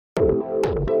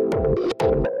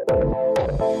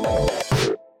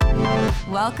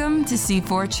Welcome to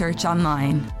C4 Church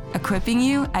Online, equipping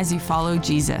you as you follow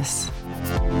Jesus.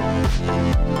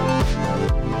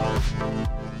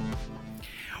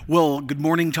 Well, good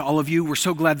morning to all of you. We're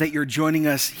so glad that you're joining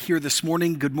us here this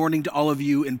morning. Good morning to all of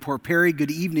you in Port Perry.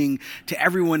 Good evening to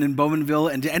everyone in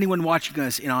Bowmanville and to anyone watching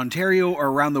us in Ontario or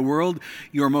around the world.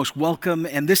 You are most welcome.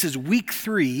 And this is week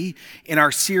 3 in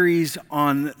our series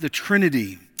on the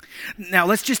Trinity. Now,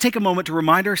 let's just take a moment to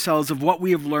remind ourselves of what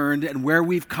we have learned and where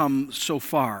we've come so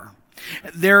far.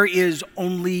 There is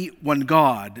only one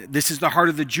God. This is the heart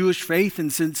of the Jewish faith,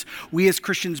 and since we as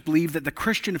Christians believe that the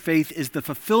Christian faith is the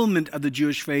fulfillment of the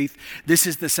Jewish faith, this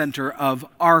is the center of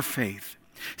our faith.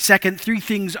 Second, 3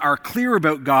 things are clear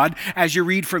about God as you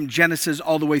read from Genesis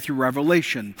all the way through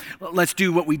Revelation. Let's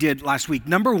do what we did last week.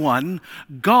 Number 1,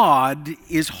 God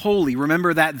is holy.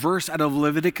 Remember that verse out of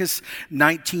Leviticus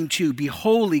 19:2. Be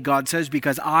holy, God says,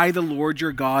 because I, the Lord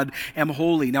your God, am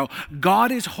holy. Now,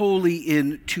 God is holy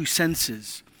in 2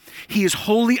 senses. He is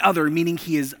wholly other, meaning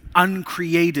he is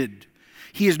uncreated.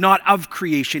 He is not of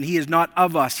creation. He is not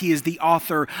of us. He is the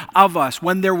author of us.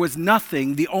 When there was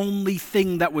nothing, the only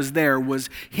thing that was there was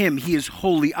him. He is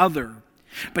wholly other.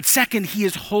 But second, he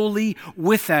is wholly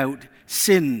without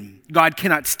sin. God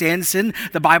cannot stand sin.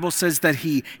 The Bible says that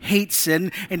he hates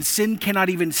sin, and sin cannot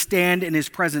even stand in his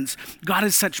presence. God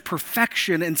is such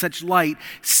perfection and such light.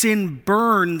 Sin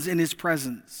burns in his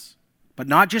presence. But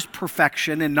not just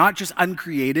perfection and not just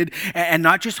uncreated and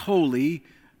not just holy,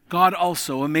 God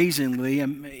also, amazingly,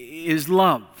 is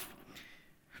love.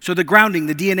 So the grounding,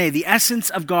 the DNA, the essence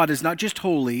of God is not just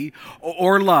holy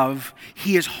or love.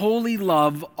 He is holy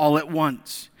love all at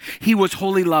once. He was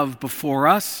holy love before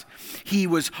us. He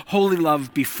was holy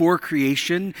love before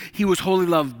creation. He was holy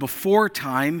love before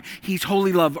time. He's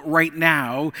holy love right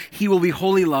now. He will be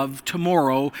holy love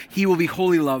tomorrow. He will be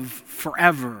holy love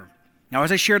forever. Now,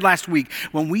 as I shared last week,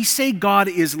 when we say God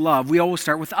is love, we always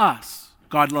start with us.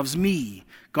 God loves me.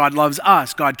 God loves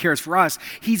us. God cares for us.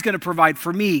 He's going to provide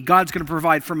for me. God's going to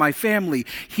provide for my family.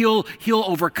 He'll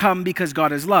overcome because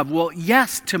God is love. Well,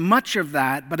 yes, to much of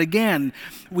that, but again,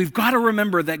 we've got to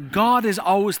remember that God is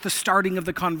always the starting of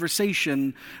the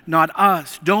conversation, not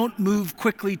us. Don't move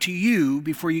quickly to you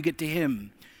before you get to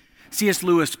him. C.S.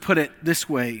 Lewis put it this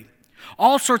way: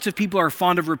 all sorts of people are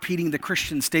fond of repeating the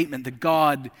Christian statement that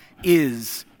God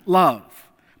is love.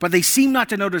 But they seem not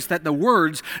to notice that the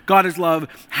words, God is love,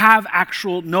 have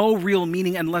no real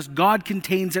meaning unless God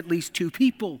contains at least 2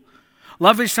 people.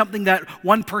 Love is something that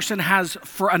one person has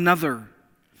for another.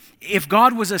 If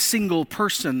God was a single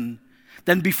person,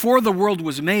 then before the world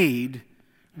was made,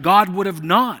 God would have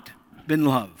not been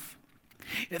love.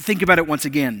 Think about it once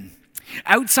again.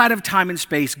 Outside of time and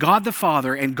space, God the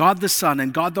Father and God the Son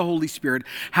and God the Holy Spirit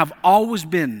have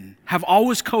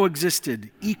always coexisted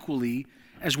equally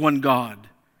as one God.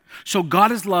 So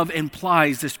God is love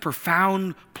implies this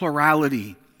profound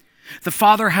plurality. The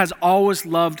Father has always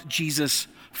loved Jesus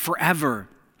forever.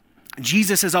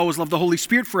 Jesus has always loved the Holy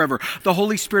Spirit forever. The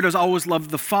Holy Spirit has always loved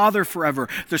the Father forever.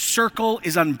 The circle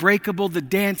is unbreakable. The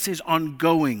dance is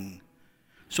ongoing.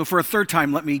 So for a third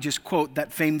time, let me just quote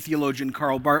that famed theologian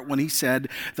Karl Barth when he said,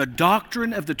 "The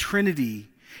doctrine of the Trinity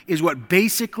is what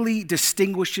basically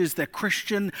distinguishes the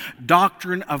Christian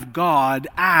doctrine of God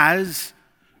as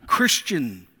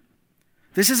Christian."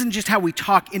 This isn't just how we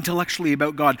talk intellectually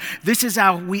about God. This is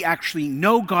how we actually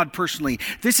know God personally.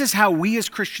 This is how we as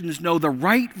Christians know the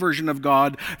right version of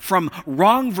God from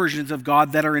wrong versions of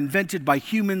God that are invented by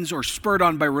humans or spurred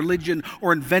on by religion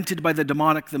or invented by the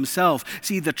demonic themselves.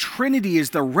 See, the Trinity is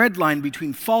the red line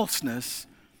between falseness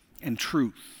and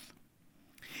truth.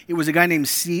 It was a guy named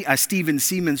Stephen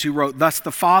Siemens who wrote, "Thus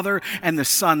the Father and the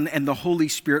Son and the Holy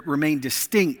Spirit remain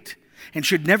distinct and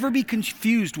should never be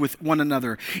confused with one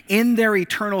another. In their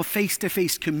eternal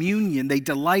face-to-face communion, they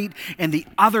delight in the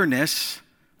otherness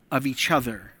of each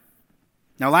other."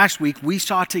 Now, last week, we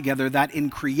saw together that in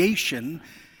creation,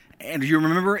 and you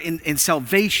remember in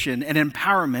salvation and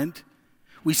empowerment,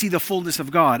 we see the fullness of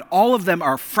God. All of them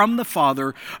are from the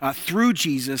Father through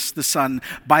Jesus, the Son,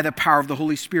 by the power of the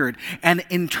Holy Spirit. And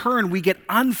in turn, we get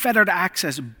unfettered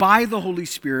access by the Holy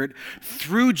Spirit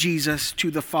through Jesus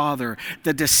to the Father.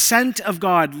 The descent of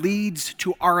God leads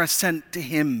to our ascent to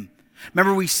him.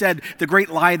 Remember we said the great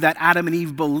lie that Adam and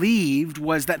Eve believed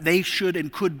was that they should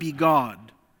and could be God.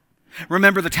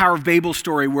 Remember the Tower of Babel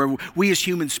story where we as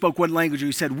humans spoke one language and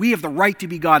we said, we have the right to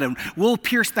be God and we'll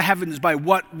pierce the heavens by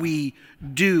what we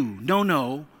do.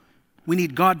 No. We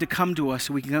need God to come to us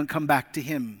so we can come back to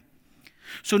him.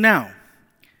 So now,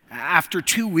 After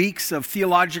 2 weeks of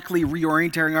theologically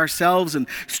reorienting ourselves and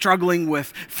struggling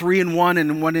with 3 in 1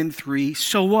 and 1 in 3,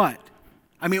 so what?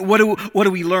 I mean, what do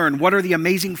we learn? What are the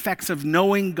amazing effects of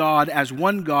knowing God as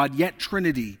one God, yet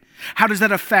Trinity? How does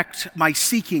that affect my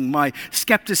seeking, my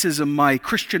skepticism, my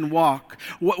Christian walk?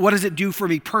 What does it do for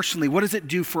me personally? What does it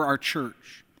do for our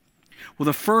church? Well,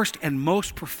 the first and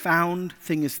most profound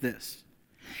thing is this.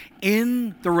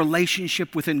 In the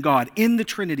relationship within God, in the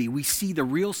Trinity, we see the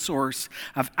real source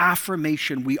of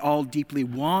affirmation we all deeply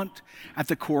want at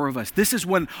the core of us. This is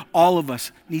when all of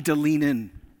us need to lean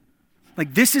in.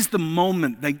 Like, this is the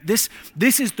moment, like this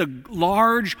is the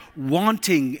large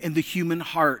wanting in the human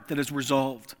heart that is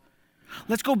resolved.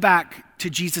 Let's go back to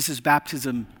Jesus'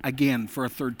 baptism again for a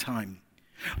third time.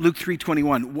 Luke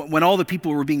 3:21, when all the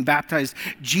people were being baptized,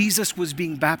 Jesus was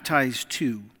being baptized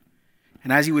too.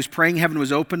 And as he was praying, heaven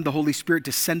was opened, the Holy Spirit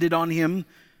descended on him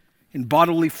in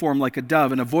bodily form like a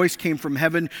dove, and a voice came from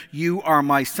heaven, "You are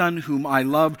my Son whom I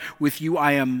love, with you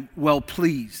I am well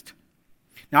pleased."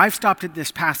 Now, I've stopped at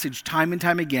this passage time and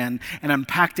time again and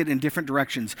unpacked it in different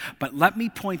directions, but let me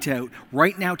point out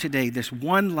right now today this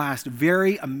one last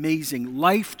very amazing,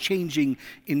 life-changing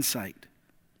insight.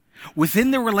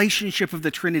 Within the relationship of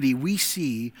the Trinity, we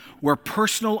see where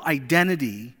personal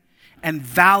identity and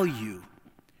value,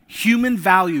 human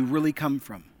value, really come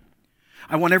from.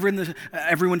 I want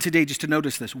everyone today just to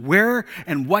notice this. Where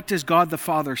and what does God the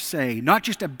Father say, not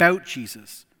just about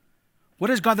Jesus? What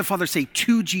does God the Father say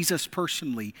to Jesus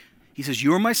personally? He says,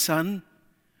 "You are my Son,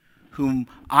 whom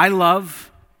I love,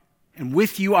 and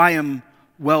with you I am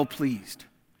well pleased."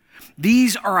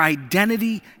 These are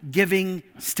identity-giving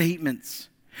statements.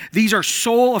 These are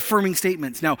soul-affirming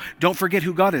statements. Now, don't forget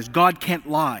who God is. God can't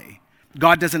lie.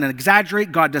 God doesn't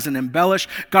exaggerate. God doesn't embellish.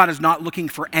 God is not looking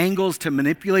for angles to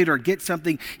manipulate or get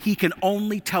something. He can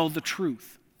only tell the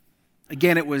truth.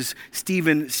 Again, it was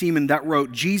Stephen Seaman that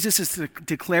wrote, "Jesus is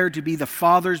declared to be the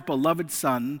Father's beloved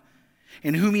Son,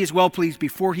 in whom he is well pleased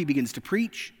before he begins to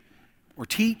preach or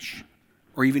teach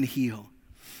or even heal."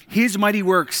 His mighty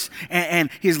works and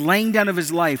his laying down of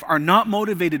his life are not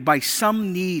motivated by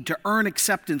some need to earn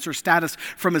acceptance or status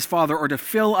from his Father or to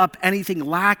fill up anything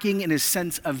lacking in his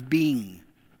sense of being.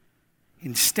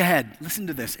 Instead, listen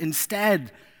to this,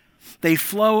 instead, they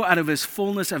flow out of his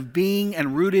fullness of being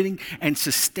and rooted and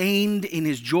sustained in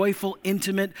his joyful,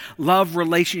 intimate love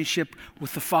relationship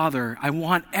with the Father. I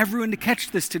want everyone to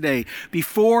catch this today.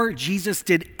 Before Jesus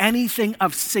did anything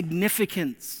of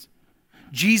significance,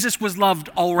 Jesus was loved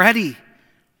already.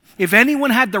 If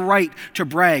anyone had the right to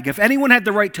brag, if anyone had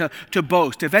the right to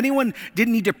boast, if anyone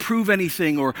didn't need to prove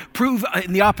anything or prove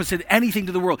in the opposite anything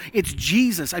to the world, it's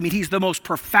Jesus. I mean, he's the most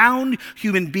profound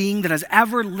human being that has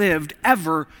ever lived,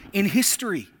 ever in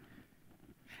history.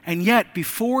 And yet,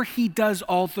 before he does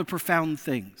all the profound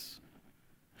things,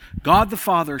 God the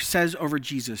Father says over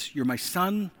Jesus, "You're my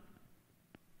Son,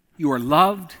 you are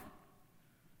loved,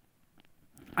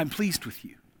 I'm pleased with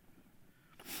you."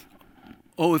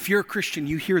 Oh, if you're a Christian,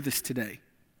 you hear this today.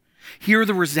 Hear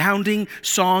the resounding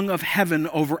song of heaven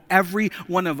over every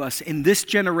one of us in this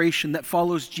generation that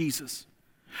follows Jesus.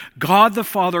 God the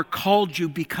Father called you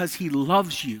because he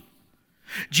loves you.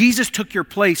 Jesus took your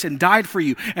place and died for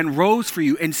you and rose for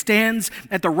you and stands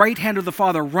at the right hand of the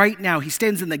Father right now. He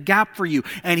stands in the gap for you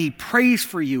and he prays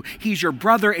for you. He's your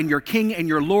brother and your king and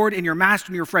your Lord and your master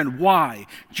and your friend. Why?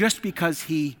 Just because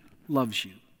he loves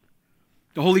you.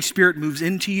 The Holy Spirit moves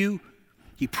into you.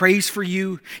 He prays for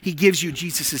you. He gives you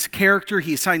Jesus' character.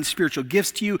 He assigns spiritual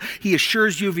gifts to you. He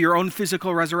assures you of your own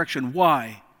physical resurrection.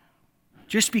 Why?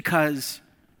 Just because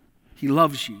he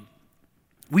loves you.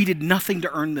 We did nothing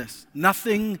to earn this.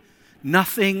 Nothing.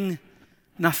 If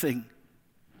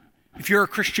you're a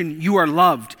Christian, you are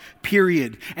loved,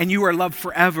 period. And you are loved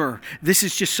forever. This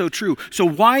is just so true. So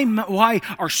why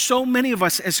are so many of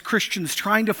us as Christians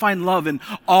trying to find love in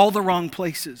all the wrong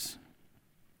places?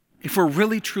 If we're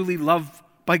really, truly loved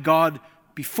by God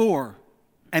before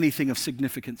anything of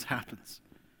significance happens.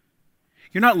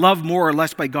 You're not loved more or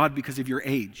less by God because of your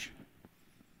age,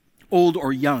 old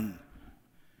or young.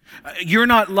 You're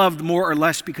not loved more or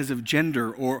less because of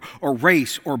gender or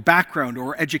race or background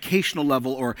or educational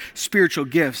level or spiritual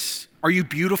gifts. Are you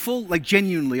beautiful? Like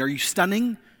genuinely, are you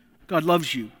stunning? God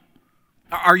loves you.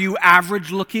 Are you average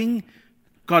looking?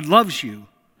 God loves you.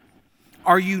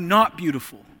 Are you not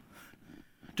beautiful?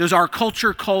 Does our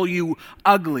culture call you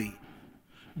ugly?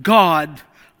 God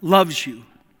loves you.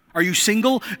 Are you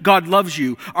single? God loves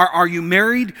you. Are you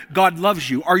married? God loves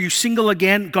you. Are you single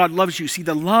again? God loves you. See,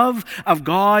 the love of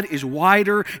God is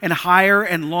wider and higher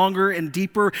and longer and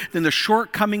deeper than the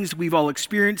shortcomings we've all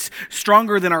experienced,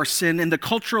 stronger than our sin and the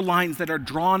cultural lines that are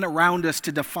drawn around us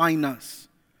to define us.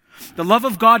 The love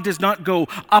of God does not go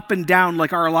up and down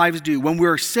like our lives do. When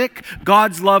we're sick,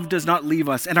 God's love does not leave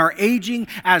us. And our aging,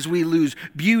 as we lose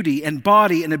beauty and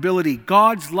body and ability,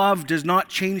 God's love does not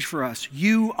change for us.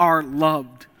 You are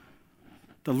loved.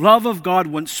 The love of God,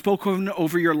 once spoken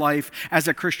over your life as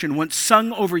a Christian, once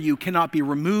sung over you, cannot be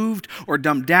removed or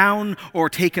dumbed down or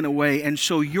taken away. And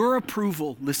so your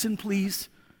approval, listen please,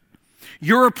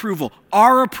 your approval,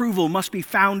 our approval must be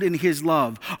found in His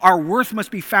love. Our worth must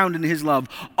be found in His love.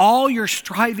 All your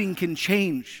striving can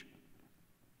change.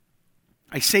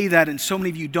 I say that and so many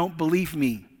of you don't believe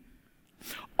me.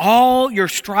 All your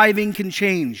striving can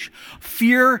change.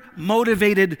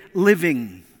 Fear-motivated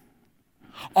living.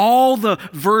 All the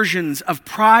versions of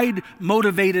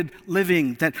pride-motivated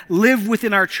living that live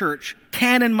within our church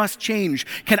can and must change,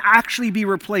 can actually be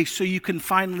replaced so you can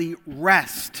finally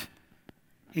rest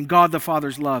in God the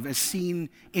Father's love as seen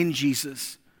in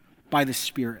Jesus by the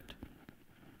Spirit.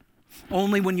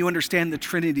 Only when you understand the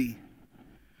Trinity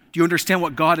do you understand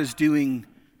what God is doing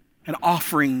and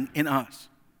offering in us.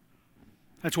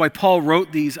 That's why Paul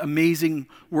wrote these amazing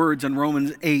words in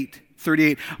Romans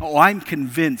 8:38. Oh, I'm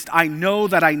convinced. I know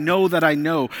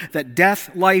that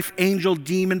death, life, angel,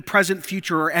 demon, present,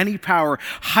 future, or any power,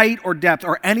 height or depth,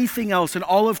 or anything else in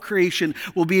all of creation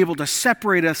will be able to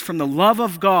separate us from the love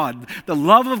of God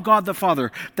the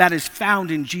Father that is found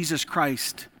in Jesus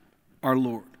Christ, our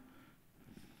Lord.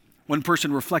 One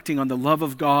person reflecting on the love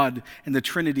of God and the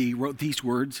Trinity wrote these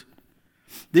words: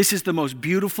 "This is the most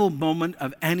beautiful moment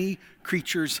of any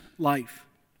creature's life.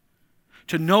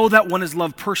 To know that one is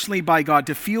loved personally by God,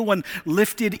 to feel one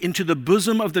lifted into the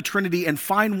bosom of the Trinity and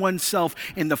find oneself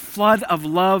in the flood of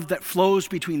love that flows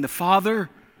between the Father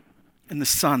and the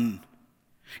Son,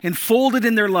 enfolded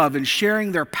in their love and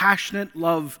sharing their passionate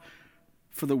love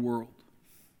for the world."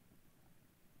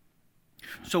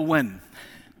 So when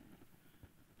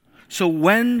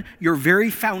your very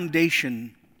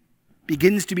foundation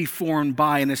begins to be formed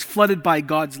by and is flooded by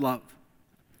God's love,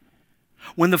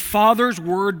 when the Father's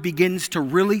word begins to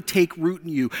really take root in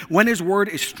you, when His word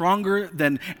is stronger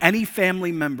than any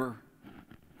family member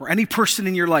or any person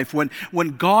in your life, when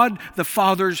God the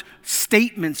Father's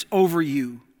statements over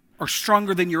you are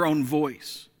stronger than your own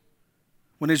voice,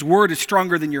 when His word is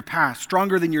stronger than your past,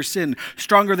 stronger than your sin,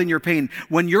 stronger than your pain,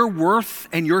 when your worth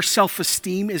and your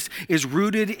self-esteem is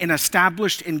rooted and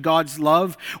established in God's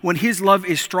love, when His love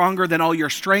is stronger than all your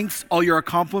strengths, all your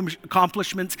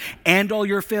accomplishments, and all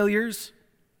your failures,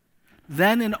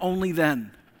 then and only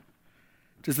then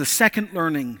does the second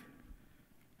learning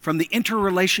from the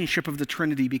interrelationship of the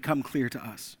Trinity become clear to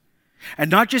us.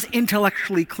 And not just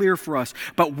intellectually clear for us,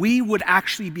 but we would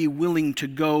actually be willing to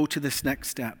go to this next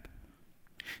step.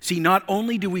 See, not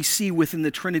only do we see within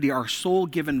the Trinity our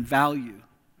soul-given value,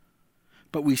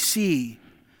 but we see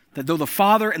that though the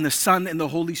Father and the Son and the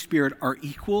Holy Spirit are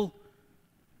equal,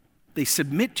 they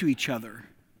submit to each other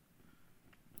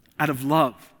out of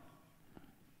love.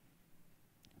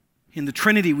 In the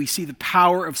Trinity, we see the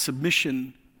power of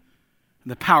submission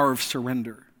and the power of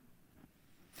surrender.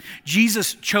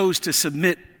 Jesus chose to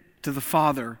submit to the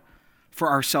Father for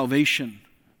our salvation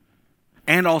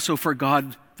and also for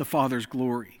God the Father's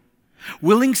glory.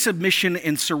 Willing submission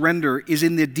and surrender is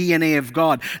in the DNA of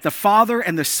God. The Father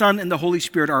and the Son and the Holy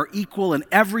Spirit are equal in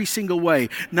every single way.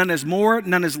 None is more,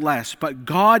 none is less. But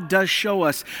God does show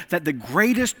us that the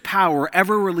greatest power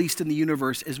ever released in the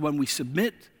universe is when we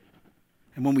submit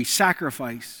and when we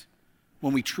sacrifice,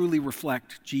 when we truly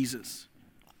reflect Jesus.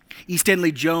 E.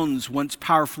 Stanley Jones once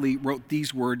powerfully wrote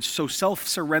these words: "So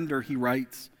self-surrender," he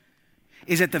writes,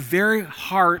 "is at the very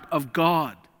heart of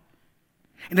God.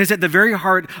 And is at the very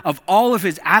heart of all of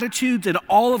His attitudes and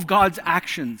all of God's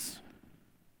actions.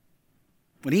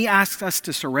 When He asks us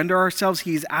to surrender ourselves,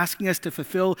 He is asking us to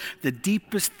fulfill the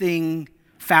deepest thing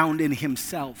found in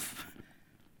Himself,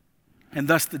 and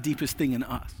thus the deepest thing in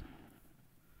us."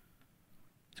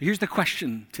 So here's the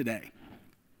question today.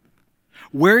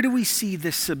 Where do we see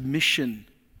this submission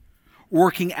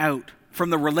working out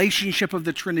from the relationship of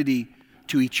the Trinity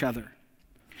to each other?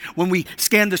 When we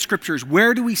scan the scriptures,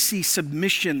 where do we see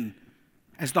submission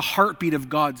as the heartbeat of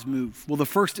God's move? Well, the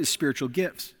first is spiritual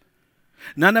gifts.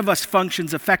 None of us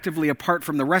functions effectively apart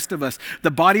from the rest of us.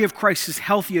 The body of Christ is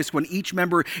healthiest when each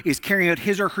member is carrying out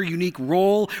his or her unique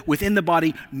role within the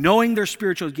body, knowing their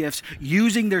spiritual gifts,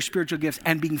 using their spiritual gifts,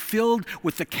 and being filled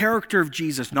with the character of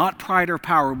Jesus, not pride or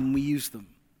power when we use them.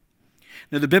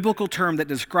 Now, the biblical term that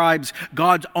describes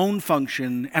God's own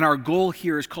function and our goal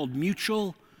here is called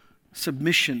mutual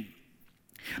submission.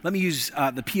 Let me use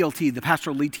the PLT, the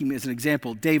pastoral lead team, as an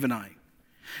example. Dave and I.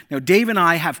 Now, Dave and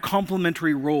I have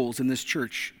complementary roles in this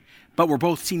church, but we're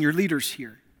both senior leaders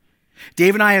here.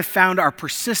 Dave and I have found our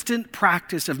persistent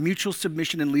practice of mutual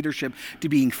submission and leadership to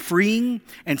being freeing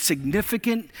and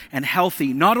significant and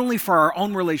healthy, not only for our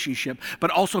own relationship,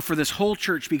 but also for this whole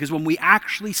church, because when we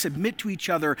actually submit to each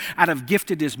other out of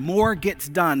giftedness, more gets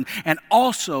done. And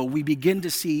also we begin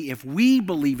to see if we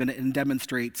believe in it and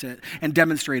demonstrate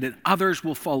it, others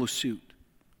will follow suit.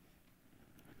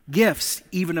 Gifts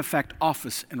even affect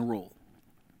office and role.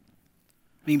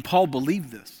 I mean, Paul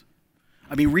believed this.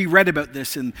 We read about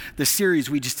this in the series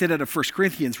we just did out of 1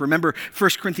 Corinthians. Remember 1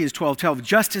 Corinthians 12:12,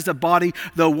 just as a body,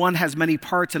 though one has many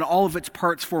parts and all of its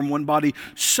parts form one body,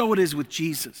 so it is with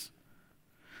Jesus.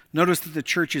 Notice that the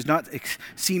church is not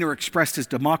seen or expressed as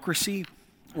democracy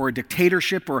or a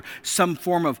dictatorship or some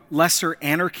form of lesser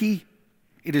anarchy.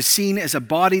 It is seen as a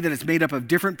body that is made up of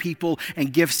different people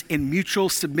and gifts in mutual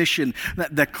submission.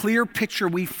 The clear picture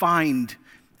we find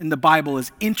in the Bible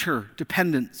is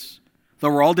interdependence. Though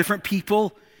we're all different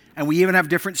people, and we even have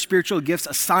different spiritual gifts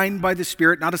assigned by the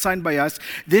Spirit, not assigned by us,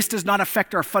 this does not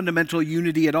affect our fundamental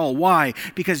unity at all. Why?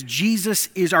 Because Jesus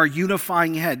is our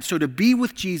unifying head. So to be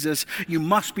with Jesus, you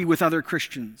must be with other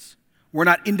Christians. We're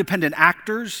not independent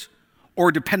actors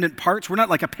or dependent parts. We're not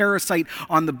like a parasite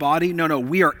on the body. No,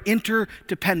 we are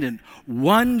interdependent.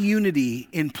 One unity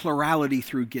in plurality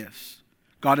through gifts.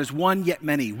 God is one, yet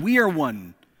many. We are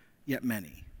one, yet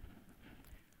many.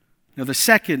 Now, the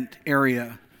second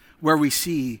area where we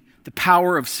see the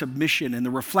power of submission and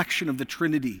the reflection of the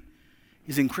Trinity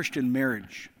is in Christian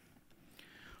marriage.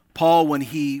 Paul, when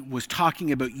he was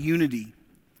talking about unity,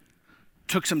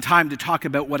 took some time to talk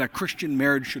about what a Christian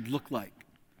marriage should look like.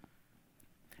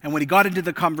 And when he got into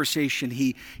the conversation,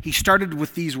 he started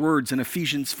with these words in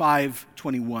Ephesians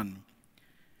 5:21.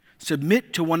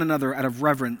 Submit to one another out of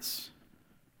reverence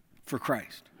for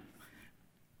Christ.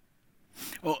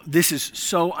 Well, this is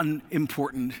so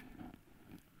important,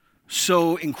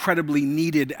 so incredibly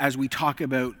needed as we talk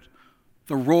about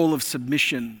the role of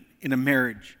submission in a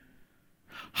marriage.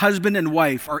 Husband and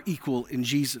wife are equal in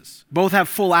Jesus. Both have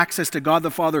full access to God the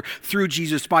Father through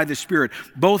Jesus by the Spirit.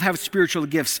 Both have spiritual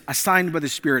gifts assigned by the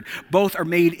Spirit. Both are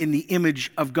made in the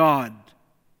image of God.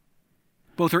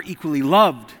 Both are equally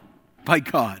loved by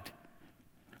God.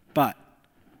 But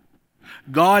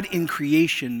God in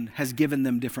creation has given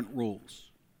them different roles.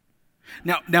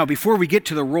 Now, before we get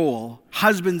to the role,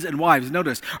 husbands and wives,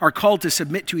 notice, are called to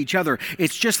submit to each other.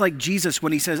 It's just like Jesus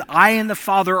when he says, I and the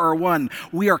Father are one.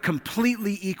 We are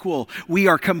completely equal. We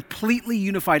are completely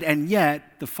unified. And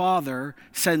yet, the Father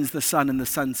sends the Son, and the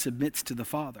Son submits to the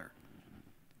Father.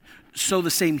 So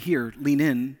the same here, lean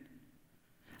in.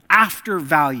 After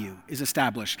value is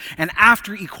established, and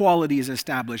after equality is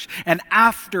established, and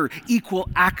after equal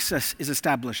access is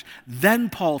established, then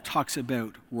Paul talks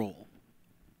about role.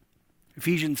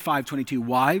 Ephesians 5:22,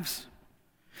 wives,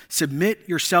 submit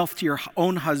yourself to your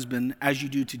own husband as you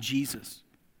do to Jesus.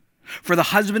 For the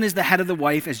husband is the head of the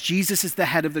wife, as Jesus is the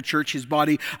head of the church, his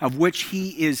body, of which he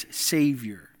is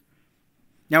Savior.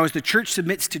 Now, as the church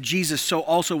submits to Jesus, so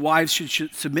also wives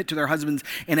should submit to their husbands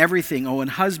in everything. Oh,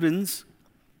 and husbands,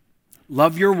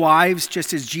 love your wives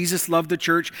just as Jesus loved the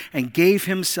church and gave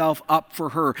himself up for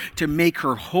her, to make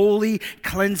her holy,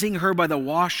 cleansing her by the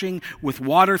washing with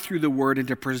water through the word, and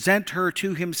to present her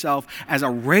to himself as a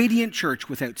radiant church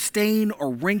without stain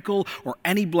or wrinkle or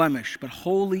any blemish, but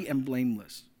holy and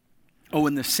blameless. Oh,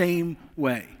 in the same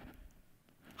way,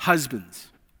 husbands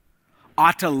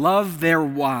ought to love their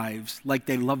wives like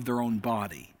they love their own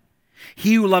body.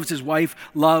 He who loves his wife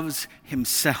loves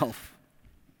himself.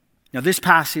 Now, this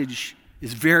passage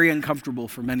is very uncomfortable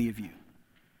for many of you.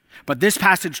 But this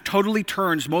passage totally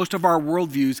turns most of our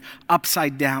worldviews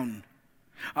upside down.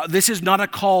 This is not a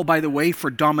call, by the way,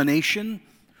 for domination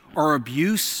or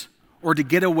abuse or to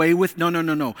get away with. No.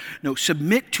 No,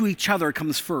 submit to each other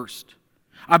comes first.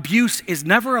 Abuse is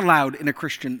never allowed in a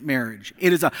Christian marriage.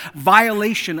 It is a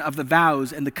violation of the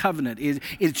vows and the covenant.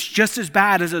 It's just as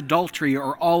bad as adultery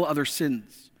or all other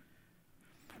sins.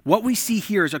 What we see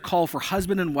here is a call for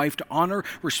husband and wife to honor,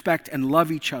 respect, and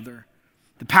love each other.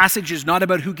 The passage is not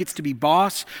about who gets to be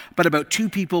boss, but about two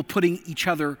people putting each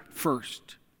other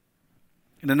first.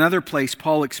 In another place,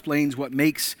 Paul explains what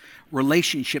makes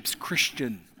relationships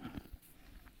Christian.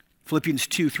 Philippians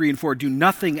 2:3-4, do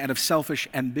nothing out of selfish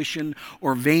ambition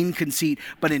or vain conceit,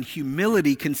 but in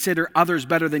humility consider others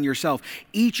better than yourself.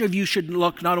 Each of you should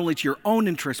look not only to your own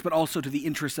interests, but also to the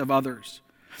interests of others.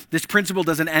 This principle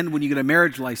doesn't end when you get a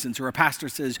marriage license or a pastor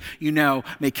says, you now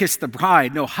may kiss the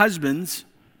bride. No, husbands,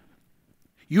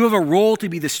 you have a role to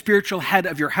be the spiritual head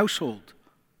of your household.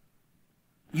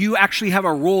 You actually have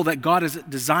a role that God has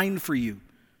designed for you.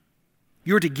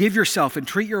 You're to give yourself and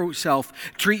treat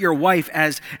your wife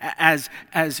as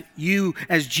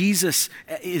Jesus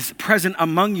is present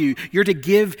among you. You're to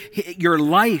give your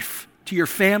life to your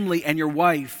family and your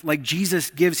wife like Jesus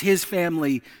gives his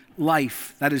family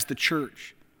life. That is the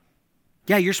church.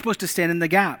 Yeah, you're supposed to stand in the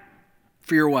gap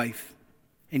for your wife.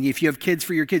 And if you have kids,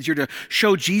 for your kids, you're to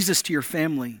show Jesus to your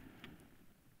family.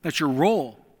 That's your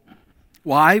role.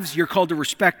 Wives, you're called to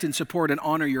respect and support and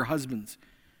honor your husbands.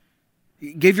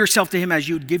 Give yourself to him as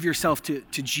you would give yourself to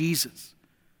Jesus.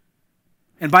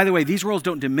 And by the way, these roles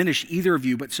don't diminish either of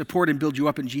you, but support and build you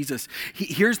up in Jesus.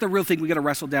 Here's the real thing we got to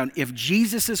wrestle down. If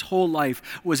Jesus' whole life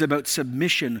was about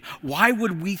submission, why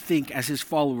would we think as his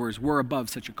followers we're above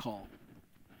such a call?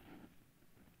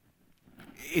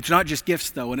 It's not just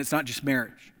gifts, though, and it's not just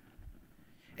marriage.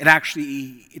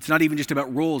 It's not even just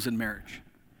about roles in marriage.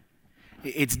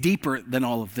 It's deeper than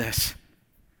all of this.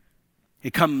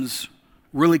 It comes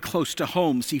really close to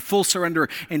home. See, full surrender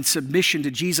and submission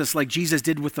to Jesus like Jesus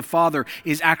did with the Father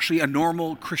is actually a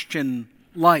normal Christian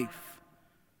life.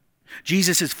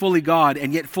 Jesus is fully God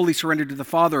and yet fully surrendered to the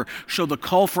Father. So the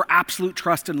call for absolute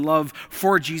trust and love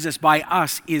for Jesus by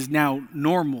us is now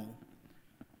normal.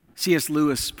 C.S.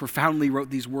 Lewis profoundly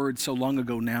wrote these words so long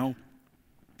ago now.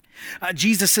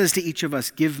 Jesus says to each of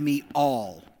us, "Give me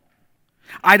all.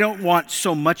 I don't want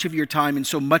so much of your time and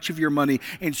so much of your money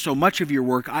and so much of your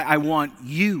work. I want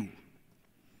you.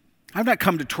 I've not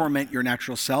come to torment your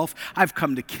natural self. I've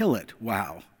come to kill it."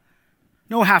 Wow.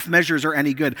 No half measures are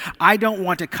any good. I don't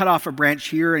want to cut off a branch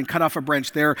here and cut off a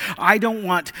branch there. I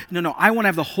want to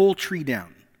have the whole tree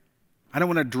down. I don't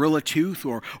want to drill a tooth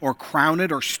or crown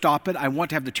it or stop it. I want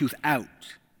to have the tooth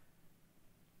out.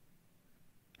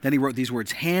 Then he wrote these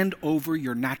words, "Hand over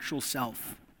your natural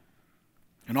self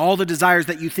and all the desires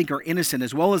that you think are innocent,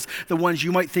 as well as the ones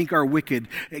you might think are wicked.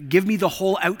 Give me the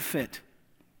whole outfit,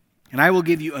 and I will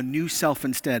give you a new self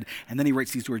instead." And then he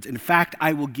writes these words, "In fact,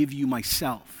 I will give you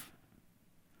myself.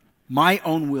 My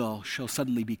own will shall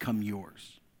suddenly become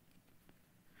yours."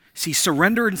 See,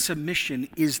 surrender and submission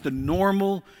is the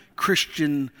normal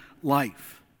Christian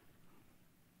life.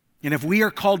 And if we are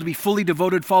called to be fully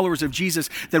devoted followers of Jesus,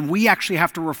 then we actually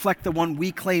have to reflect the one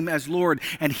we claim as Lord.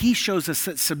 And he shows us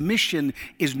that submission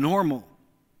is normal.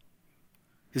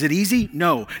 Is it easy?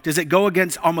 No. Does it go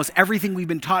against almost everything we've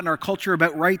been taught in our culture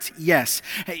about rights? Yes.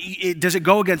 Does it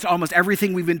go against almost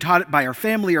everything we've been taught by our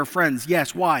family or friends?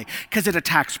 Yes. Why? Because it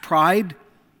attacks pride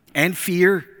and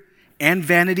fear and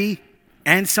vanity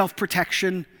and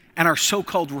self-protection and our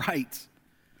so-called rights.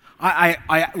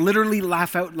 I literally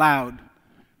laugh out loud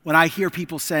when I hear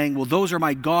people saying, "Well, those are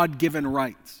my God-given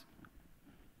rights."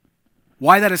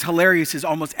 Why that is hilarious is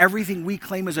almost everything we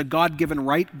claim as a God-given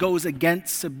right goes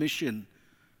against submission,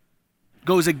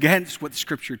 goes against what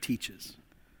Scripture teaches.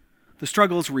 The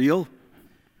struggle is real,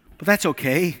 but that's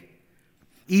okay.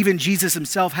 Even Jesus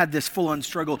himself had this full-on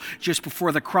struggle just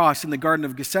before the cross in the Garden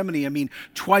of Gethsemane. I mean,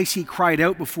 twice he cried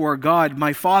out before God,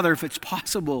 "My Father, if it's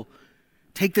possible,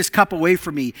 take this cup away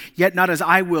from me, yet not as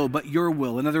I will, but your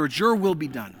will." In other words, your will be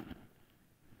done.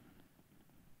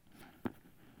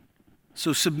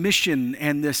 So submission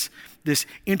and this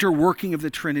interworking of the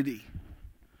Trinity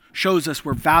shows us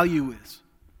where value is.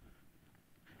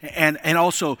 And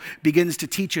also begins to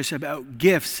teach us about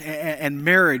gifts and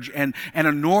marriage and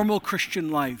a normal Christian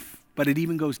life, but it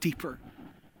even goes deeper.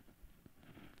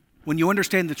 When you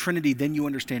understand the Trinity, then you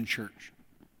understand church.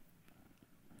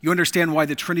 You understand why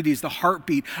the Trinity is the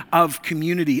heartbeat of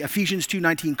community. Ephesians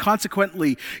 2:19,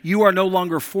 "Consequently, you are no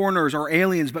longer foreigners or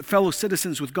aliens, but fellow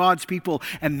citizens with God's people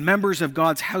and members of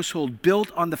God's household,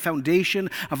 built on the foundation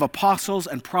of apostles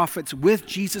and prophets, with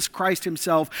Jesus Christ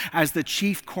himself as the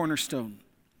chief cornerstone.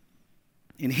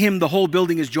 In him, the whole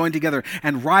building is joined together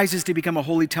and rises to become a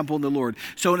holy temple in the Lord."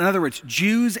 So in other words,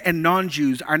 Jews and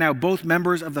non-Jews are now both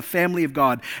members of the family of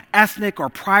God. Ethnic or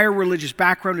prior religious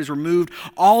background is removed.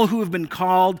 All who have been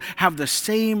called have the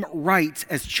same rights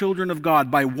as children of God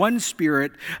by one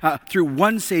Spirit, through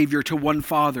one Savior to one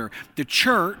Father. The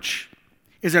church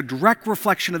is a direct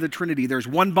reflection of the Trinity. There's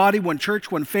one body, one church,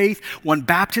 one faith, one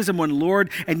baptism, one Lord,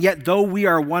 and yet though we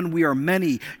are one, we are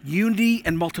many. Unity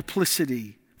and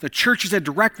multiplicity. The church is a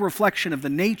direct reflection of the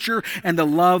nature and the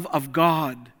love of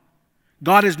God.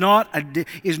 God is not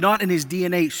in his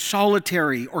DNA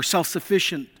solitary or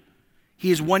self-sufficient. He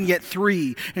is one yet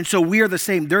three. And so we are the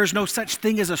same. There is no such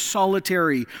thing as a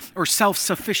solitary or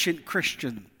self-sufficient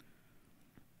Christian.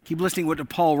 Keep listening to what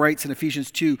Paul writes in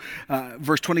Ephesians 2,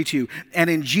 verse 22. "And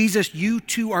in Jesus, you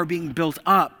two are being built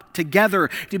up together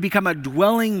to become a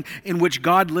dwelling in which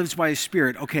God lives by his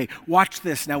Spirit." Okay, watch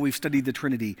this. Now we've studied the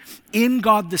Trinity. "In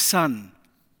God the Son,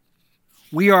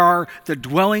 We are the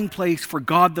dwelling place for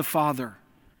God the Father.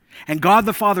 And God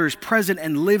the Father is present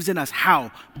and lives in us.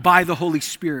 How? By the Holy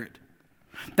Spirit.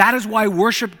 That is why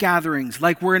worship gatherings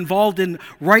like we're involved in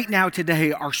right now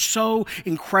today are so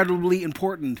incredibly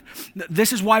important.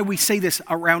 This is why we say this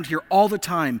around here all the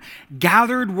time.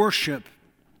 Gathered worship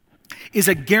is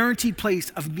a guaranteed place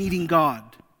of meeting God.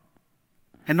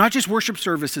 And not just worship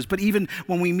services, but even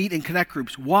when we meet in connect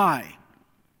groups. Why?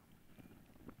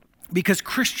 Because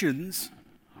Christians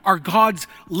are God's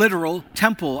literal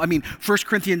temple. 1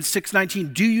 Corinthians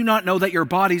 6:19, do you not know that your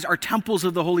bodies are temples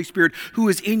of the Holy Spirit who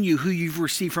is in you, who you've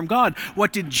received from God?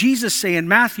 What did Jesus say in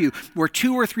Matthew? Where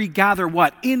 2 or 3 gather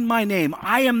what? In my name,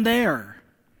 I am there.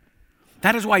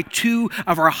 That is why 2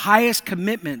 of our highest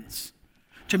commitments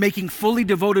to making fully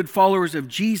devoted followers of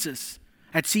Jesus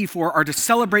at C4 are to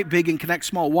celebrate big and connect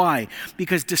small. Why?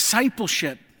 Because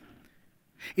discipleship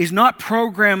is not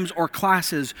programs or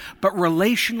classes, but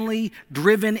relationally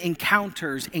driven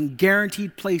encounters in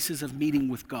guaranteed places of meeting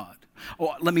with God.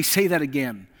 Oh, let me say that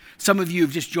again. Some of you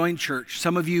have just joined church.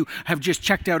 Some of you have just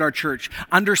checked out our church.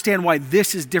 Understand why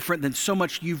this is different than so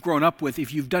much you've grown up with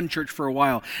if you've done church for a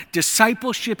while.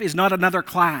 Discipleship is not another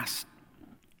class.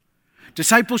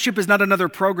 Discipleship is not another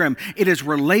program. It is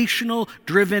relational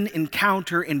driven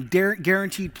encounter in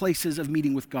guaranteed places of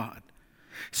meeting with God.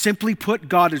 Simply put,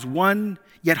 God is one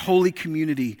yet holy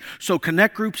community. So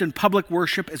connect groups and public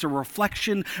worship is a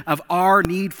reflection of our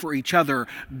need for each other.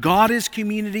 God is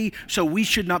community, so we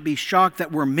should not be shocked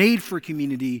that we're made for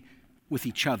community with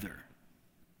each other.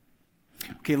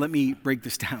 Okay, let me break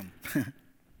this down.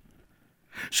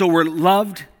 So we're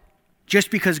loved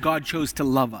just because God chose to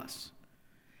love us.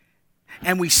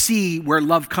 And we see where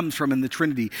love comes from in the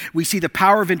Trinity. We see the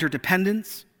power of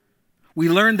interdependence. We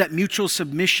learn that mutual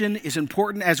submission is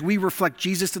important as we reflect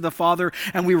Jesus to the Father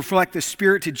and we reflect the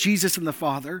Spirit to Jesus and the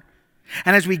Father.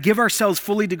 And as we give ourselves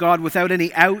fully to God without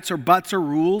any outs or buts or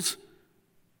rules,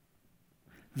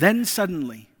 then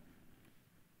suddenly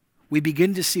we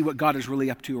begin to see what God is really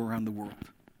up to around the world.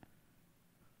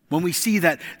 When we see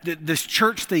that this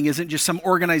church thing isn't just some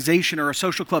organization or a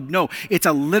social club. No, it's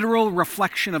a literal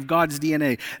reflection of God's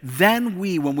DNA. Then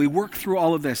we, when we work through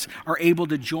all of this, are able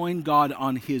to join God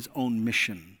on his own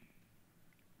mission.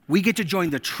 We get to join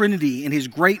the Trinity in his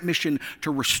great mission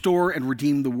to restore and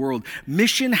redeem the world.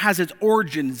 Mission has its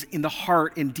origins in the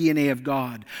heart and DNA of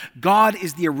God. God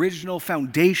is the original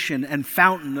foundation and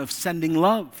fountain of sending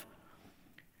love.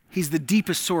 He's the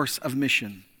deepest source of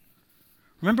mission.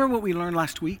 Remember what we learned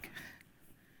last week?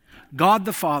 God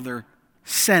the Father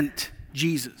sent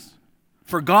Jesus.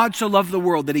 For God so loved the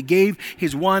world that he gave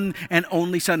his one and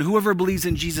only Son. Whoever believes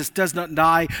in Jesus does not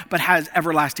die, but has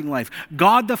everlasting life.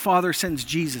 God the Father sends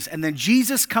Jesus. And then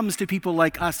Jesus comes to people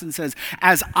like us and says,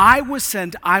 as I was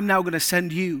sent, I'm now going to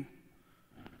send you.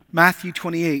 Matthew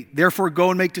 28, therefore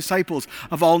go and make disciples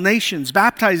of all nations,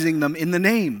 baptizing them in the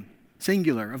name,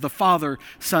 singular, of the Father,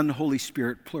 Son, Holy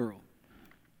Spirit, plural.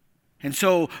 And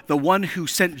so the one who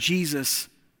sent Jesus,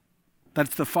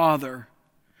 that's the Father,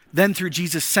 then through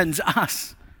Jesus sends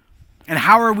us. And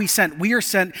how are we sent? We are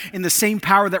sent in the same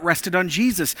power that rested on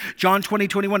Jesus. John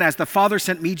 20:21, as the Father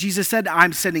sent me, Jesus said,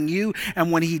 I'm sending you.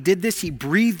 And when he did this, he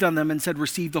breathed on them and said,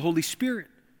 receive the Holy Spirit.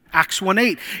 Acts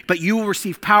 1:8, but you will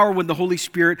receive power when the Holy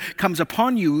Spirit comes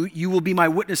upon you. You will be my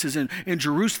witnesses in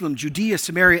Jerusalem, Judea,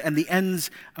 Samaria, and the ends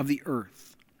of the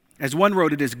earth. As one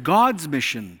wrote, it is God's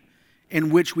mission in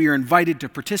which we are invited to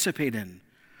participate in.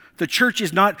 The church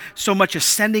is not so much a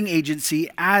sending agency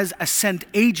as a sent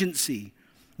agency.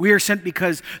 We are sent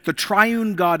because the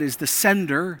triune God is the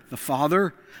sender, the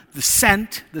Father, the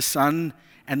sent, the Son,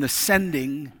 and the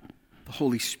sending, the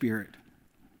Holy Spirit.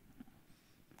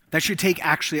 That should take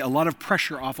actually a lot of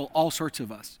pressure off of all sorts of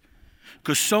us.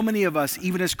 Because so many of us,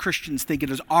 even as Christians, think it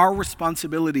is our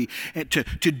responsibility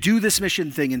to do this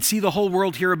mission thing and see the whole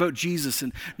world hear about Jesus.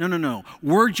 And no.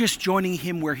 We're just joining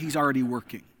him where he's already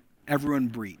working. Everyone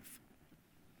breathe.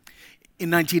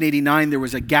 In 1989, there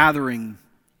was a gathering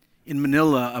in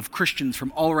Manila of Christians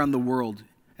from all around the world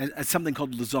at something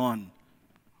called Luzon.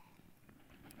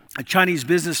 A Chinese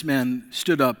businessman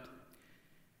stood up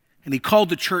and he called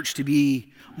the church to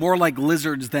be more like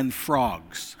lizards than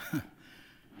frogs.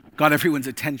 Got everyone's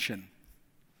attention.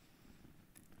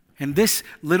 And this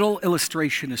little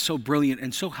illustration is so brilliant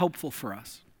and so helpful for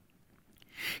us.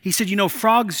 He said,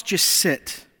 frogs just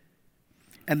sit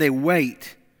and they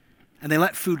wait and they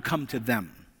let food come to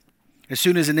them. As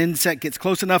soon as an insect gets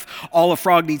close enough, all a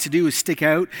frog needs to do is stick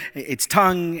out its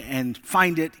tongue and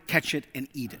find it, catch it, and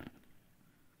eat it.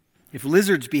 If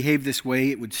lizards behaved this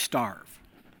way, it would starve.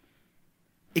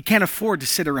 It can't afford to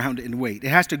sit around and wait. It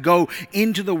has to go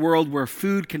into the world where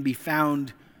food can be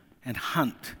found and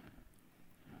hunt.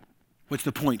 What's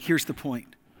the point? Here's the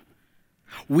point.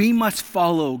 We must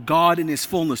follow God in his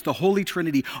fullness, the Holy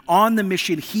Trinity, on the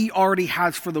mission he already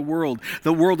has for the world.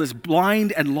 The world is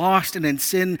blind and lost and in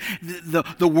sin.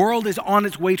 The world is on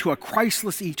its way to a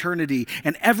Christless eternity,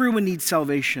 and everyone needs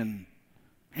salvation.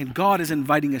 And God is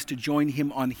inviting us to join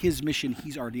him on his mission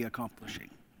he's already accomplishing.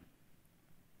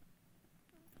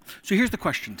 So here's the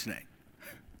question today.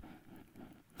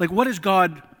 What is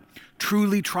God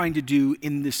truly trying to do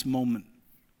in this moment?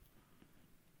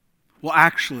 Well,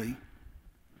 actually,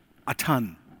 a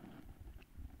ton.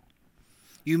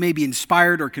 You may be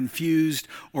inspired or confused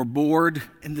or bored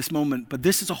in this moment, but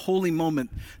this is a holy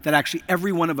moment that actually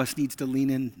every one of us needs to lean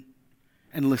in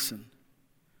and listen.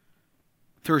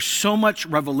 There's so much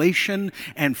revelation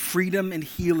and freedom and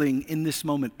healing in this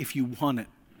moment if you want it.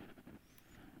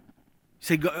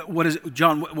 Say, what is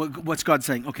John? What's God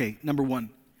saying? Okay, number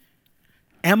one,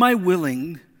 am I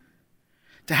willing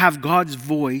to have God's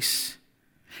voice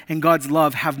and God's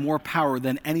love have more power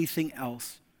than anything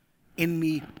else in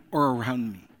me or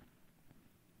around me?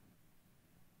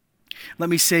 Let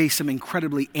me say some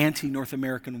incredibly anti-North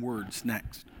American words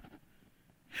next.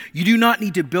 You do not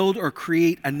need to build or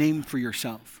create a name for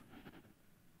yourself.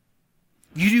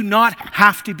 You do not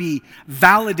have to be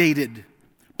validated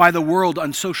by the world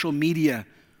on social media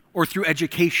or through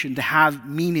education to have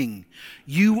meaning.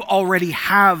 You already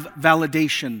have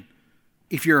validation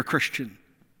if you're a Christian.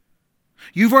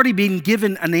 You've already been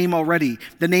given a name already.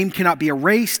 The name cannot be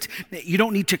erased. You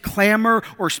don't need to clamor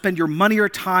or spend your money or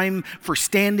time for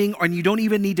standing, and you don't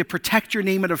even need to protect your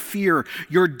name out of fear.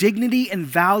 Your dignity and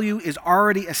value is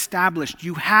already established.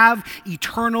 You have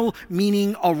eternal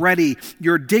meaning already.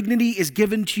 Your dignity is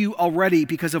given to you already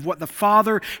because of what the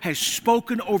Father has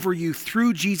spoken over you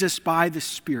through Jesus by the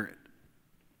Spirit.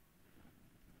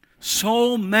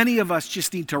 So many of us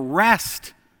just need to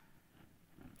rest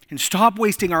and stop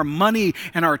wasting our money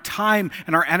and our time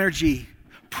and our energy.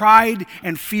 Pride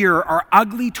and fear are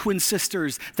ugly twin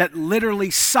sisters that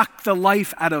literally suck the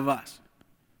life out of us.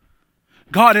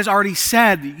 God has already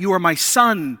said, you are my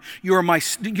son, you are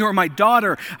my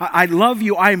daughter, I love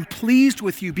you, I am pleased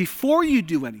with you before you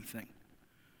do anything.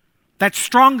 That's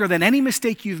stronger than any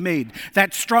mistake you've made.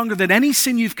 That's stronger than any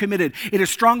sin you've committed. It is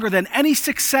stronger than any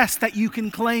success that you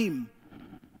can claim.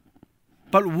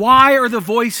 But why are the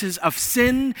voices of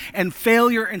sin and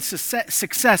failure and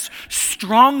success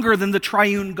stronger than the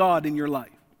triune God in your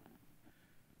life?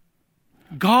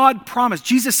 God promised,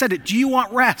 Jesus said it, do you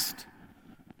want rest?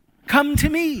 Come to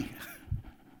me.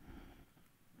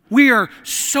 We are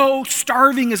so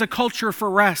starving as a culture for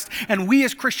rest, and we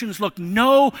as Christians look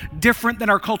no different than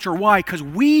our culture. Why? Because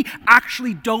we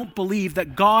actually don't believe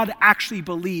that God actually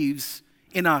believes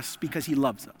in us because he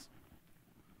loves us.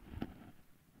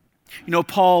 You know,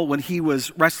 Paul, when he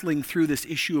was wrestling through this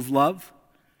issue of love,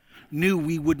 knew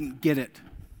we wouldn't get it.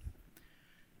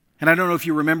 And I don't know if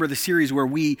you remember the series where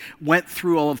we went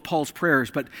through all of Paul's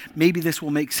prayers, but maybe this will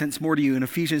make sense more to you in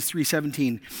Ephesians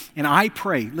 3:17. And I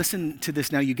pray, listen to this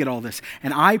now, you get all this.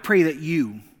 And I pray that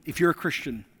you, if you're a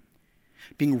Christian,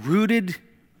 being rooted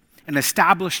and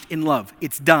established in love,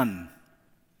 it's done,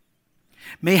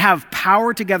 may have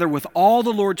power together with all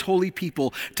the Lord's holy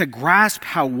people to grasp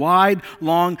how wide,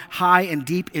 long, high, and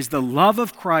deep is the love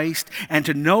of Christ, and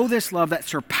to know this love that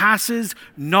surpasses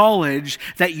knowledge,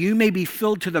 that you may be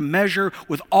filled to the measure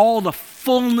with all the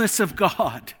fullness of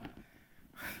God.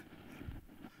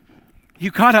 You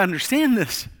got to understand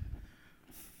this.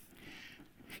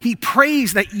 He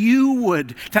prays that you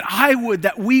would, that I would,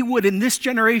 that we would in this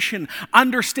generation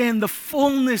understand the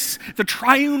fullness, the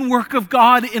triune work of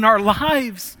God in our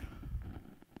lives.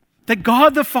 That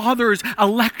God the Father's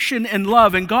election and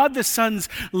love, and God the Son's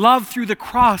love through the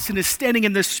cross and his standing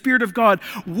in the Spirit of God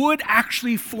would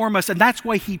actually form us. And that's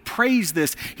why he prays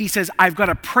this. He says, I've got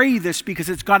to pray this because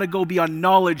it's got to go beyond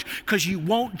knowledge, because you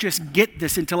won't just get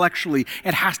this intellectually.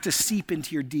 It has to seep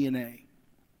into your DNA.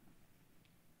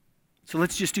 So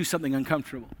let's just do something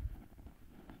uncomfortable.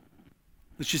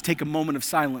 Let's just take a moment of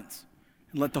silence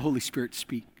and let the Holy Spirit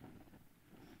speak.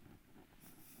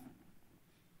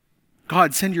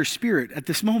 God, send your Spirit at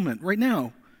this moment, right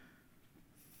now,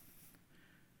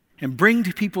 and bring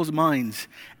to people's minds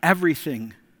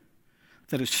everything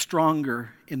that is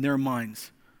stronger in their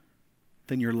minds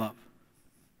than your love.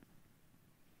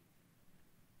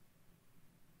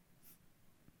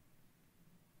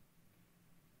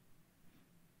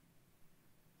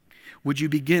 Would you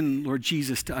begin, Lord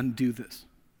Jesus, to undo this?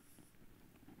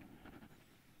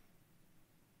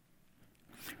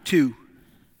 2,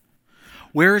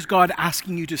 where is God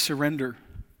asking you to surrender?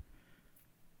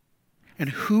 And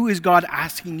who is God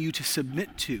asking you to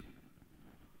submit to?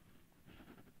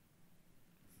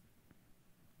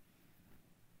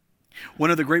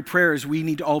 One of the great prayers we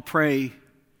need to all pray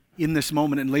in this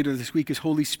moment and later this week is,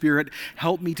 Holy Spirit,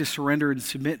 help me to surrender and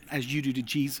submit as you do to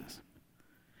Jesus.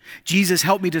 Jesus,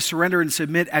 help me to surrender and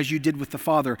submit as you did with the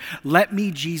Father. Let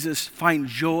me, Jesus, find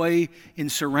joy in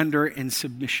surrender and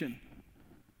submission.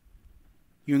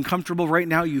 You uncomfortable right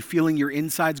now? You feeling your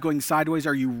insides going sideways?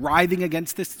 Are you writhing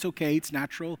against this? It's okay, it's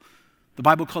natural. The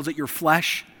Bible calls it your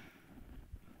flesh.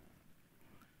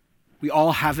 We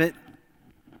all have it.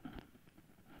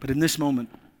 But in this moment,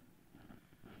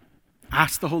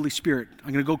 ask the Holy Spirit.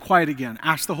 I'm going to go quiet again.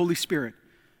 Ask the Holy Spirit,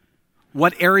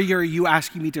 what area are you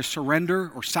asking me to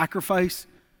surrender or sacrifice?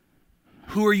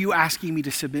 Who are you asking me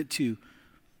to submit to?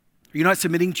 Are you not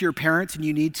submitting to your parents and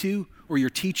you need to, or your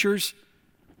teachers?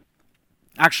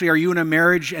 Actually, are you in a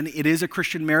marriage and it is a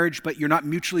Christian marriage, but you're not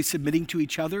mutually submitting to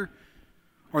each other?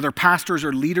 Or there are pastors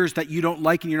or leaders that you don't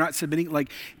like and you're not submitting?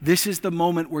 Like, this is the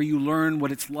moment where you learn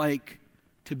what it's like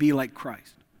to be like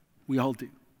Christ. We all do.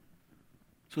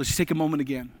 So let's just take a moment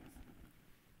again.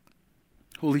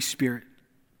 Holy Spirit,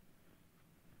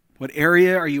 what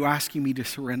area are you asking me to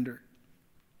surrender?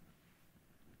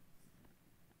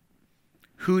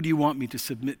 Who do you want me to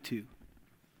submit to?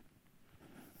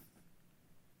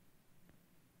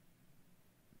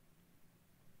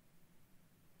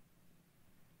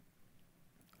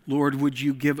 Lord, would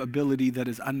you give ability that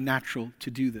is unnatural to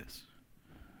do this?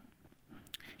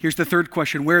 Here's the third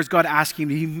question. Where is God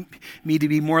asking me to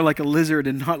be more like a lizard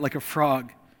and not like a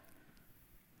frog?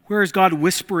 Where is God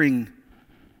whispering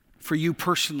for you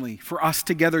personally, for us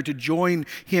together to join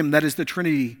him, that is the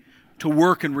Trinity, to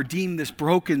work and redeem this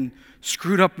broken,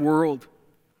 screwed up world?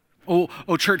 Oh,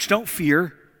 church, don't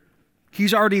fear.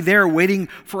 He's already there waiting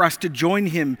for us to join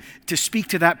him, to speak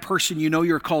to that person you know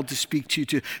you're called to speak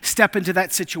to step into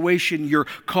that situation you're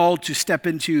called to step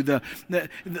into,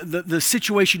 the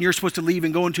situation you're supposed to leave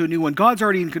and go into a new one. God's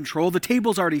already in control. The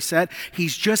table's already set.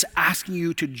 He's just asking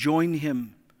you to join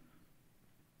him.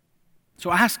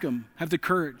 So ask him. Have the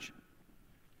courage.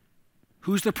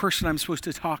 Who's the person I'm supposed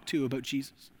to talk to about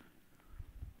Jesus?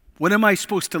 When am I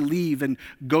supposed to leave and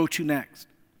go to next?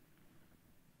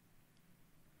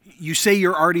 You say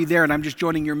you're already there and I'm just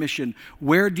joining your mission.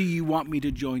 Where do you want me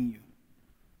to join you?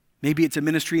 Maybe it's a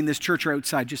ministry in this church or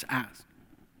outside. Just ask.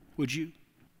 Would you?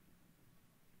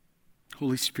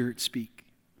 Holy Spirit, speak.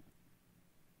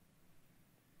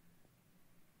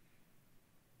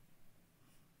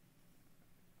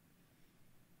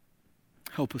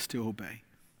 Help us to obey.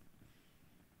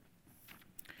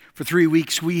 For 3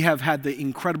 weeks, we have had the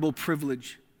incredible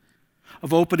privilege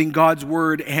of opening God's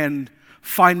Word and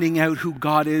finding out who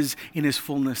God is in his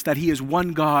fullness, that he is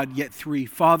one God, yet three: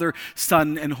 Father,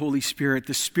 Son, and Holy Spirit.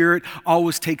 The Spirit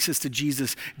always takes us to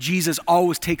Jesus. Jesus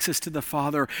always takes us to the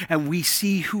Father, and we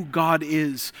see who God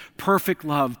is. Perfect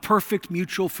love, perfect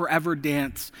mutual forever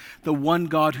dance, the one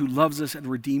God who loves us and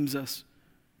redeems us.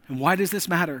 And why does this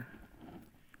matter?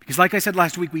 Because like I said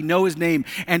last week, we know his name,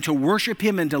 and to worship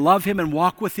him and to love him and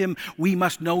walk with him, we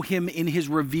must know him in his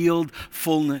revealed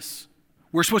fullness.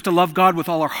 We're supposed to love God with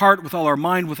all our heart, with all our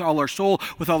mind, with all our soul,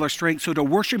 with all our strength. So to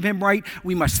worship him right,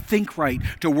 we must think right.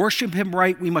 To worship him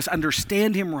right, we must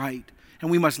understand him right, and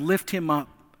we must lift him up.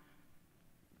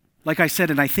 Like I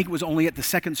said, and I think it was only at the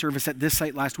second service at this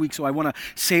site last week, so I want to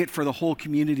say it for the whole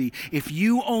community. If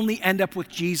you only end up with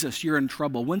Jesus, you're in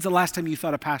trouble. When's the last time you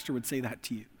thought a pastor would say that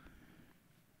to you?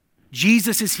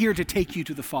 Jesus is here to take you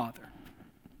to the Father.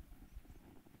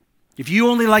 If you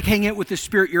only like hanging out with the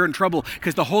Spirit, you're in trouble,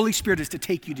 because the Holy Spirit is to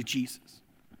take you to Jesus.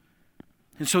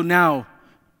 And so now,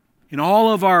 in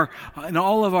all of our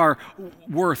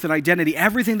worth and identity,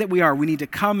 everything that we are, we need to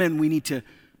come and we need to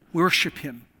worship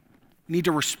him. We need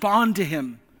to respond to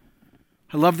him.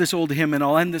 I love this old hymn, and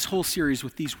I'll end this whole series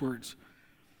with these words.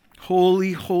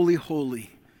 Holy, holy,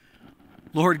 holy,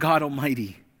 Lord God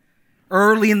Almighty.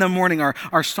 Early in the morning,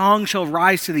 our song shall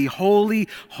rise to thee. Holy,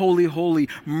 holy, holy,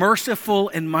 merciful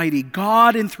and mighty,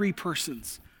 God in three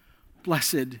persons,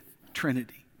 blessed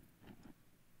Trinity.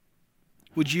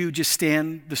 Would you just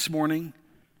stand this morning,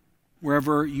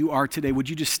 wherever you are today? Would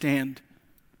you just stand?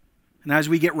 And as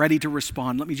we get ready to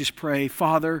respond, let me just pray.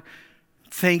 Father,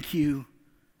 thank you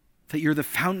that you're the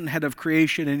fountainhead of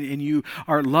creation and you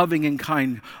are loving and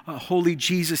kind. Holy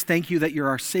Jesus, thank you that you're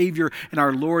our Savior and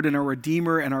our Lord and our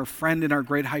Redeemer and our friend and our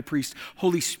great high priest.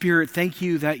 Holy Spirit, thank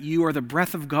you that you are the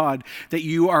breath of God, that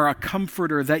you are a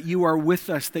comforter, that you are with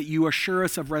us, that you assure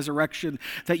us of resurrection,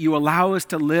 that you allow us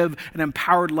to live an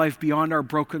empowered life beyond our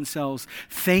broken selves.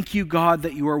 Thank you, God,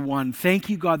 that you are one. Thank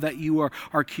you, God, that you are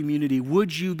our community.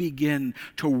 Would you begin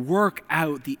to work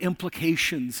out the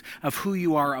implications of who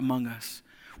you are among us?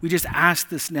 We just ask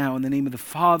this now in the name of the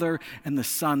Father and the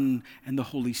Son and the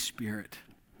Holy Spirit.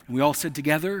 And we all said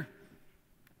together,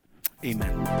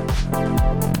 amen.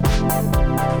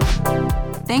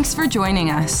 Thanks for joining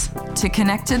us. To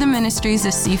connect to the ministries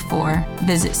of C4,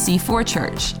 visit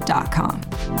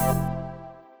c4church.com.